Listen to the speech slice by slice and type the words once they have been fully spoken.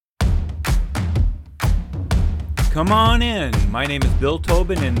Come on in. My name is Bill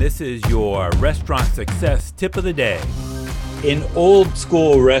Tobin, and this is your restaurant success tip of the day. In old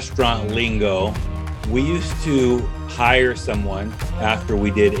school restaurant lingo, we used to hire someone after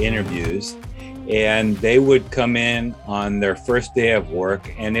we did interviews, and they would come in on their first day of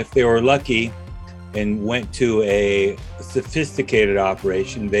work, and if they were lucky and went to a sophisticated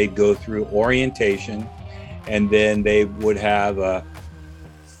operation, they'd go through orientation, and then they would have a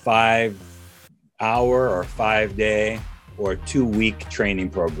 5-hour or 5-day or 2-week training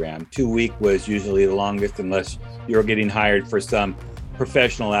program. 2-week was usually the longest unless you're getting hired for some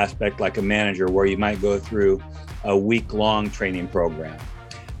professional aspect like a manager, where you might go through a week-long training program.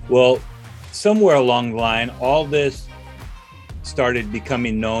 Well, somewhere along the line, all this started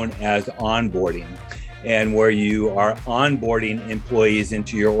becoming known as onboarding, and where you are onboarding employees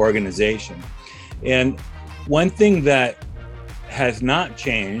into your organization. And one thing that has not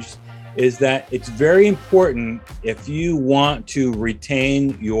changed is that it's very important, if you want to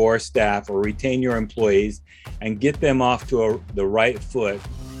retain your staff or retain your employees and get them off to the right foot,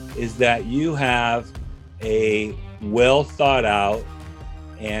 is that you have a well thought out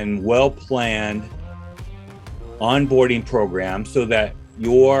and well planned onboarding program so that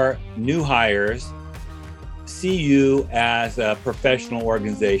your new hires see you as a professional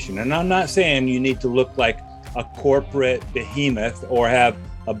organization. And I'm not saying you need to look like a corporate behemoth or have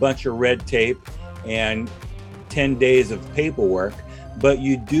a bunch of red tape and 10 days of paperwork, but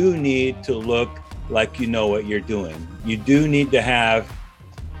you do need to look like you know what you're doing. You do need to have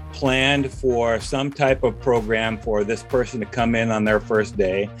planned for some type of program for this person to come in on their first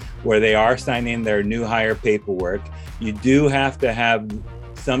day where they are signing their new hire paperwork. You do have to have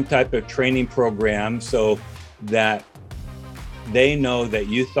some type of training program so that they know that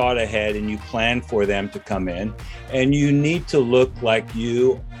you thought ahead and you planned for them to come in. And you need to look like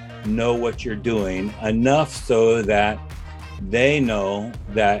you know what you're doing enough so that they know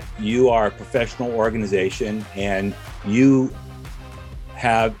that you are a professional organization and you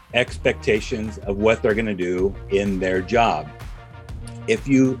have expectations of what they're going to do in their job. If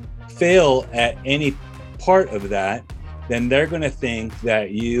you fail at any part of that, then they're going to think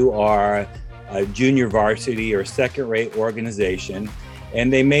that you are a junior varsity or second-rate organization,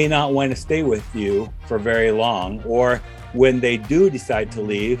 and they may not want to stay with you for very long. Or when they do decide to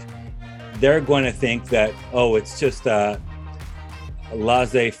leave, they're going to think that, oh, it's just a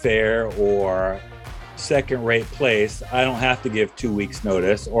laissez-faire or second-rate place. I don't have to give 2 weeks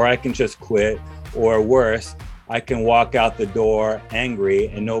notice, or I can just quit, or worse, I can walk out the door angry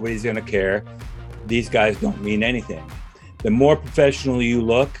and nobody's going to care. These guys don't mean anything. The more professional you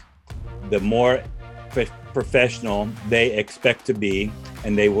look, the more professional they expect to be,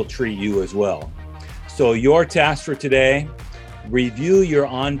 and they will treat you as well. So your task for today, review your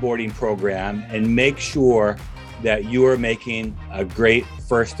onboarding program and make sure that you are making a great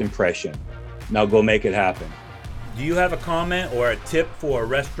first impression. Now go make it happen. Do you have a comment or a tip for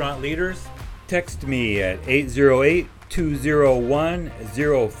restaurant leaders? Text me at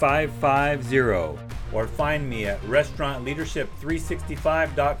 808-201-0550 or find me at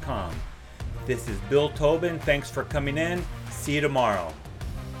restaurantleadership365.com. This is Bill Tobin. Thanks for coming in. See you tomorrow.